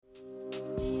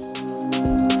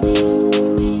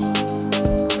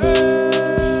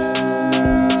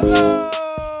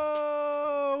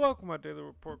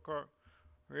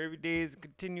where every day is a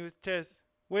continuous test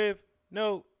with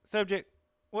no subject.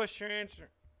 What's your answer?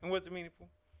 And what's meaningful?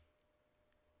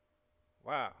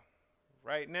 Wow.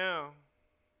 Right now,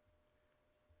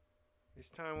 it's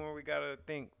time where we gotta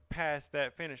think past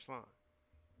that finish line.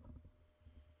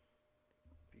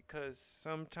 Because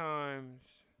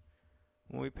sometimes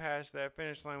when we pass that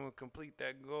finish line, we complete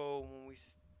that goal, when we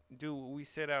do what we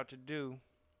set out to do,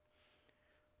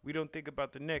 we don't think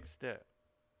about the next step.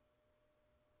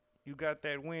 You got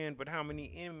that win, but how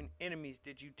many enemies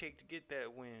did you take to get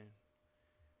that win?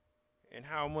 And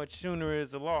how much sooner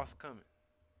is the loss coming?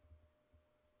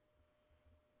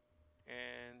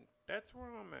 And that's where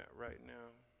I'm at right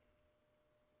now.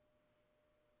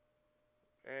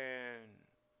 And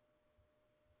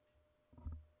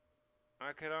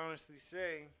I could honestly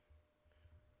say,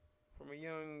 from a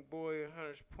young boy at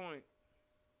Hunter's Point,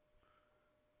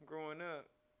 growing up,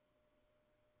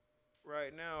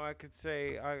 right now I could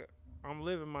say I'm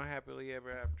living my happily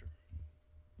ever after.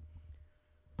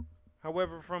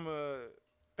 However, from a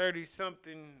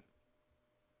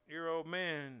 30-something-year-old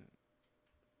man,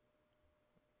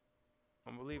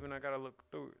 I'm believing I gotta look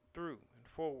through and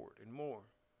forward and more.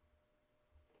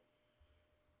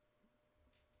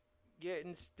 Yet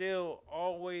and still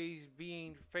always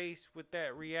being faced with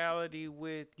that reality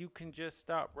with you can just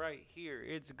stop right here.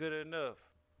 It's good enough.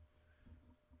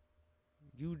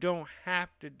 You don't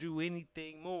have to do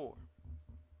anything more.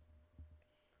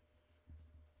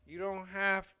 You don't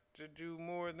have to do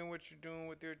more than what you're doing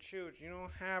with your children. You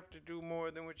don't have to do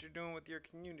more than what you're doing with your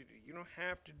community. You don't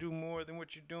have to do more than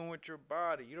what you're doing with your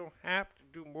body. You don't have to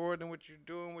do more than what you're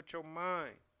doing with your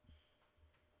mind.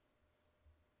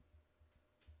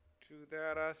 To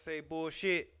that I say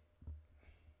bullshit.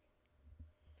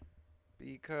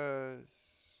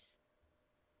 Because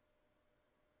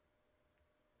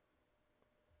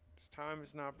this time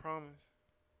is not promised.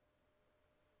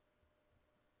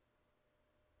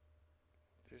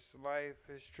 This life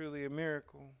is truly a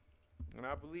miracle. And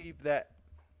I believe that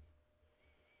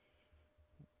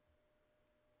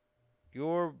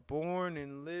you're born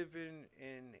and living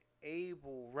and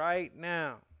able right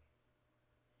now.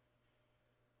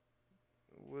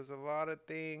 There was a lot of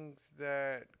things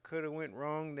that could have went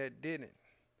wrong that didn't.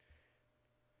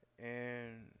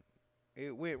 And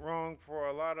it went wrong for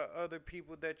a lot of other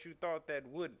people that you thought that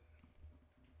wouldn't.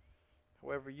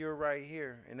 However, you're right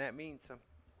here, and that means something.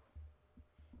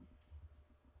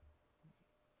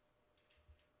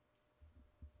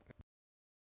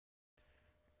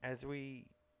 As we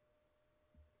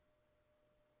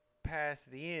pass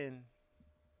the end,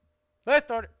 let's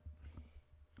start it.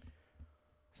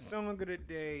 Song of the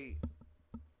day,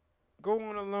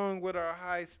 going along with our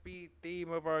high speed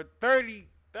theme of our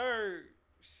 33rd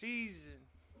season.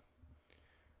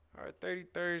 Our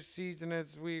 33rd season,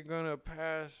 as we're gonna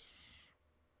pass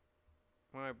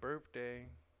my birthday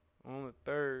on the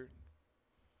 3rd.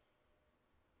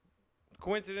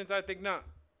 Coincidence? I think not.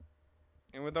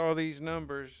 And with all these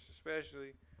numbers,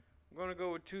 especially, I'm gonna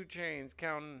go with 2 Chainz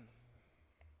counting.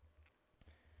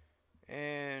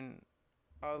 And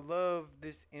I love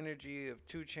this energy of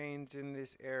 2 Chainz in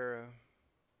this era.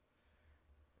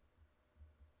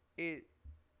 It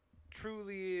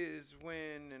truly is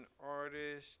when an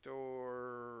artist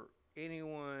or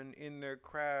anyone in their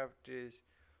craft is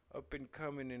up and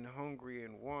coming and hungry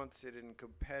and wants it and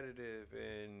competitive,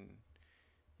 and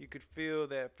you could feel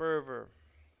that fervor.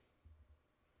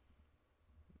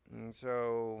 And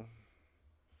so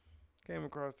came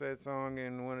across that song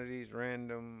in one of these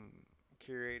random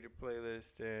curated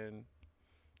playlists, and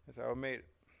that's how I made it.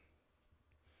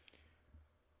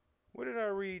 What did I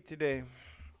read today?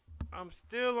 I'm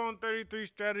still on 33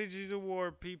 Strategies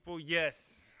Award, people.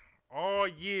 Yes, all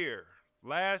year.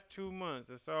 Last 2 months.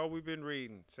 That's all we've been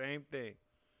reading. Same thing.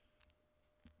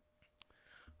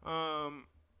 And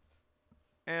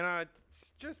I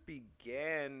just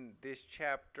began this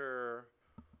chapter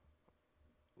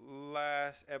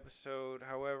last episode.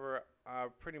 However, I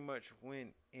pretty much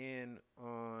went in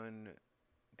on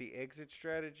the exit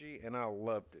strategy, and I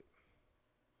loved it.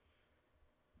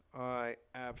 I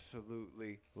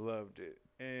absolutely loved it.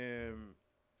 And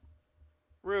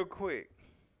real quick,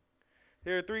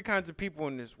 there are 3 kinds of people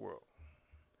in this world.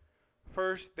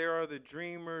 First, there are the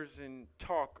dreamers and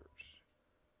talkers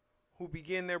who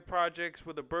begin their projects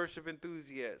with a burst of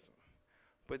enthusiasm.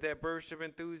 But that burst of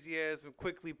enthusiasm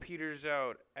quickly peters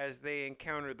out as they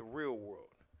encounter the real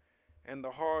world and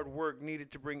the hard work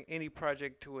needed to bring any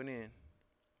project to an end.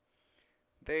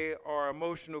 They are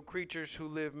emotional creatures who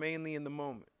live mainly in the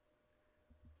moment.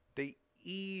 They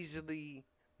easily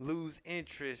lose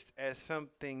interest as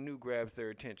something new grabs their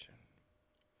attention.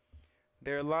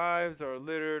 Their lives are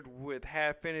littered with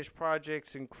half-finished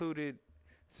projects, included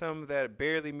some that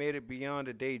barely made it beyond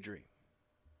a daydream.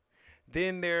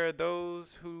 Then there are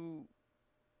those who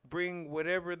bring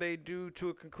whatever they do to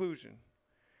a conclusion,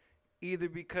 either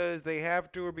because they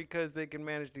have to or because they can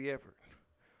manage the effort.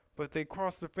 But they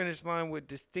cross the finish line with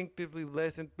distinctively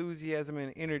less enthusiasm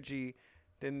and energy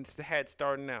than had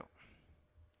starting out.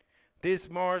 This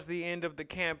mars the end of the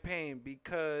campaign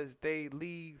because they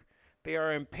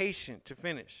are impatient to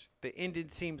finish. The ending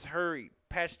seems hurried,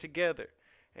 patched together,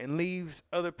 and leaves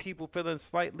other people feeling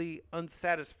slightly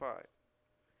unsatisfied.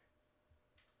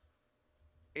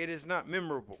 It is not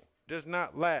memorable, does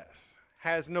not last,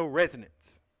 has no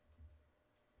resonance.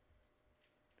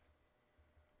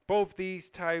 Both these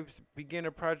types begin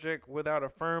a project without a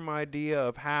firm idea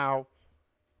of how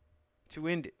to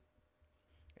end it.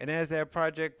 And as that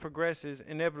project progresses,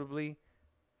 inevitably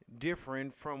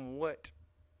different from what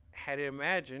had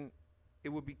imagined it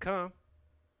would become,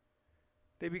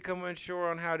 they become unsure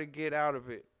on how to get out of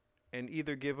it and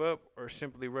either give up or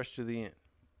simply rush to the end.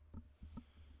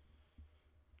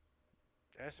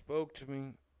 That spoke to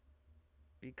me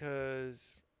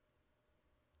because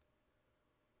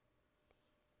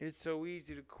it's so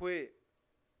easy to quit.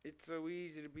 It's so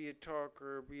easy to be a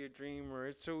talker, be a dreamer.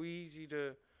 It's so easy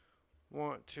to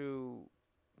want to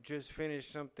just finish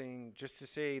something just to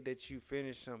say that you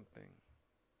finished something.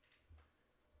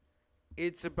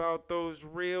 It's about those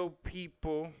real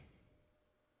people,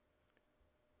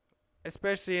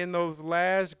 especially in those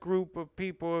last group of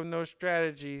people in those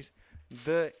strategies.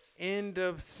 The end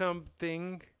of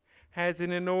something has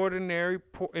an inordinary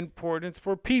importance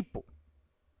for people.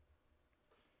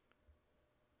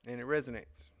 And it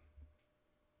resonates.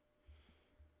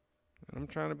 And I'm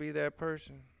trying to be that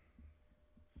person.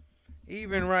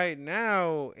 Even right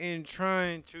now, in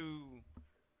trying to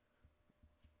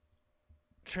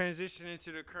transition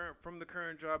into from the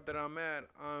current job that I'm at,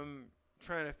 I'm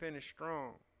trying to finish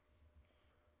strong.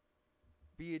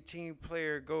 Be a team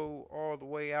player, go all the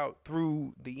way out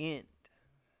through the end.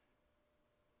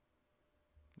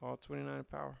 All 29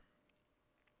 power.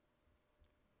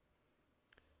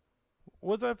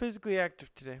 Was I physically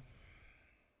active today?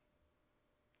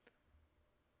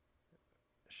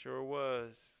 Sure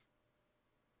was.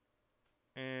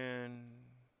 And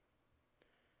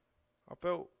I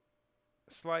felt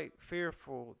slight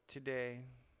fearful today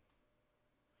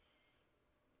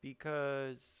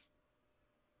because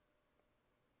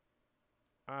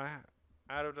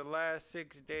out of the last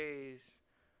 6 days,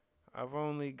 I've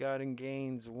only gotten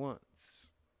gains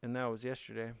once, and that was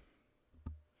yesterday.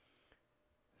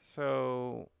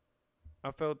 So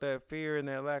I felt that fear and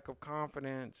that lack of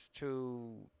confidence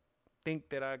to think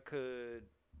that I could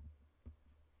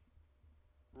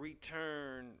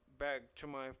return back to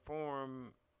my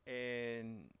form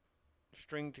and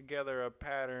string together a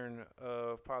pattern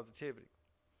of positivity.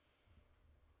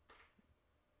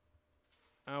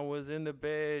 I was in the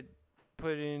bed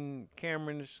putting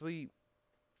Cameron to sleep,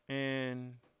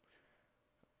 and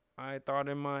I thought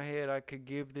in my head I could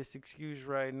give this excuse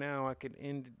right now. I could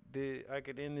end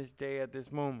this day at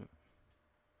this moment.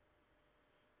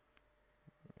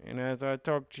 And as I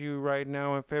talk to you right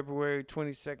now on February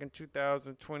 22nd,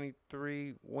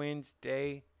 2023,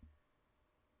 Wednesday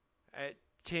at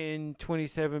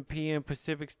 10:27 p.m.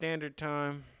 Pacific Standard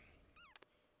Time,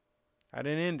 I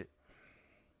didn't end it.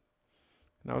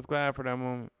 And I was glad for that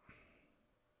moment.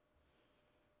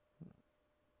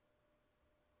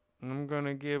 I'm going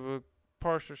to give a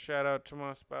partial shout out to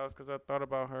my spouse because I thought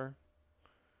about her.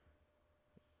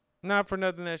 Not for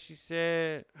nothing that she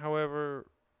said. However,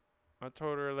 I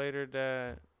told her later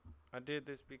that I did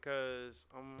this because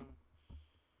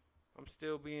I'm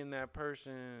still being that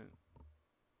person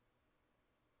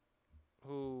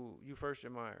who you first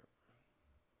admired.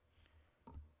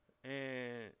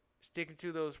 And sticking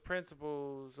to those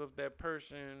principles of that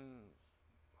person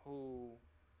who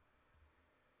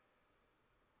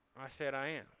I said I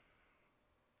am.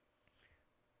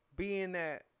 Being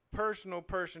that personal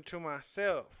person to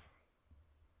myself.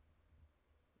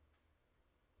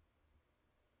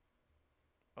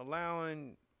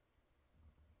 Allowing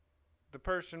the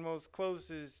person most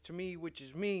closest to me, which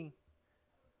is me,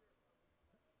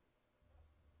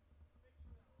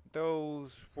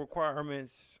 those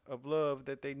requirements of love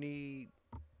that they need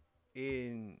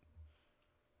in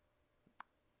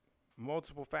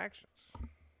multiple factions.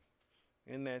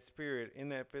 In that spirit, in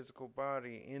that physical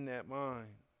body, in that mind,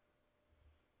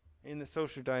 in the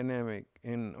social dynamic,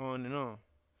 and on and on.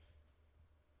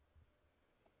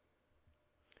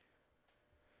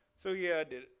 So yeah, I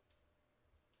did it.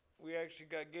 We actually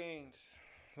got gains.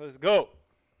 Let's go.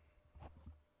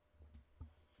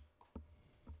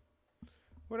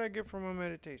 What I get from my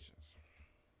meditations.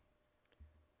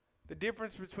 The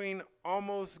difference between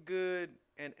almost good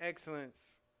and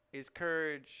excellence is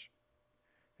courage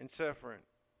and suffering.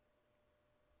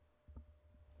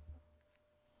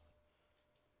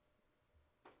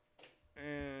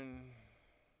 And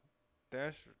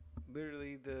that's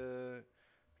literally the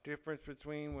difference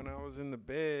between when I was in the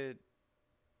bed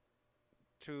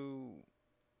to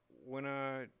when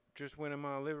I just went in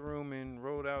my living room and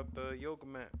rolled out the yoga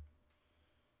mat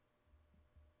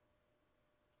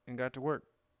and got to work.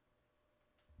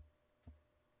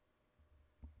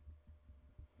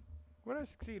 What did I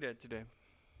succeed at today?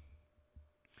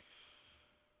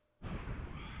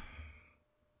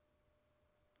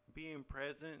 Being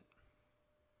present,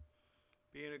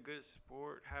 being a good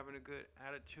sport, having a good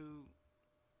attitude,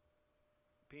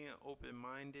 being open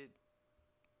minded.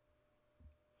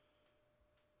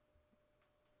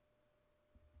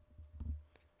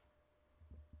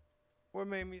 What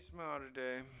made me smile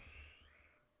today?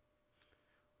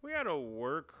 We had a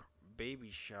work baby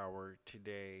shower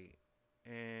today,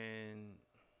 and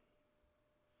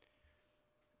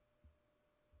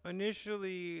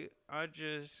initially I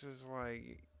just was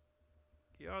like,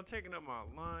 y'all taking up my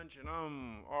lunch, and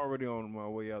I'm already on my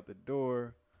way out the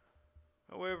door.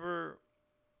 However,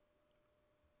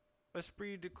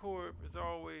 esprit de corps is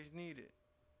always needed,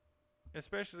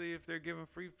 especially if they're giving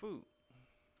free food.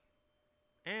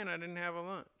 And I didn't have a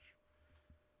lunch.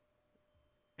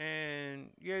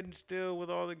 And yet still with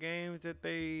all the games that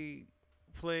they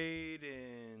played,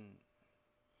 and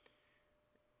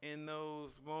in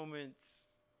those moments,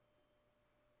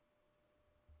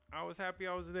 I was happy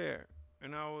I was there.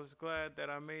 And I was glad that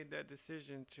I made that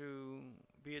decision to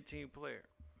be a team player.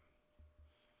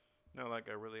 Not like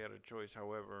I really had a choice,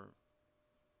 however.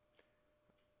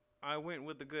 I went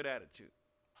with a good attitude.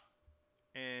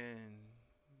 And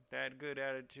that good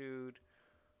attitude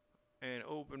and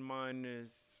open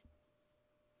mindedness,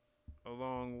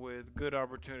 along with good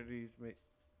opportunities,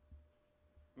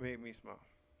 made me smile.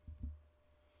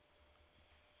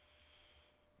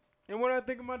 And when I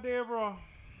think of my day overall,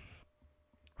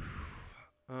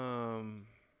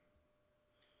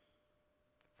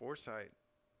 foresight.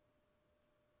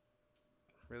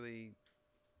 Really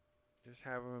just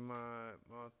having my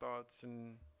thoughts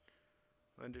and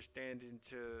understanding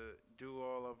to do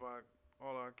all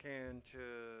I can to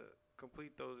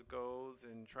complete those goals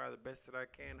and try the best that I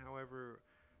can. However,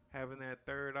 having that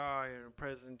third eye and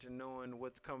present and knowing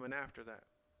what's coming after that,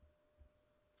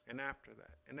 and after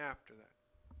that, and after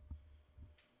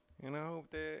that. And I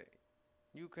hope that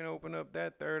you can open up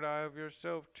that third eye of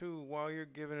yourself too while you're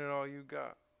giving it all you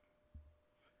got.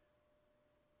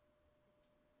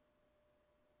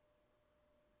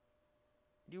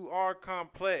 You are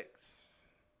complex.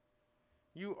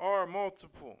 You are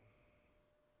multiple.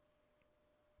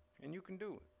 And you can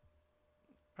do it.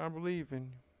 I believe in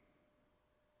you.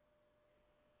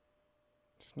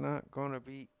 It's not going to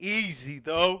be easy,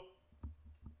 though.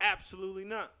 Absolutely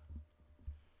not.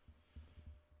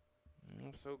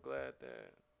 I'm so glad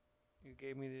that you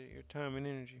gave me your time and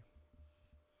energy.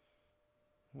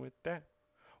 With that,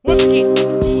 once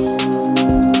again,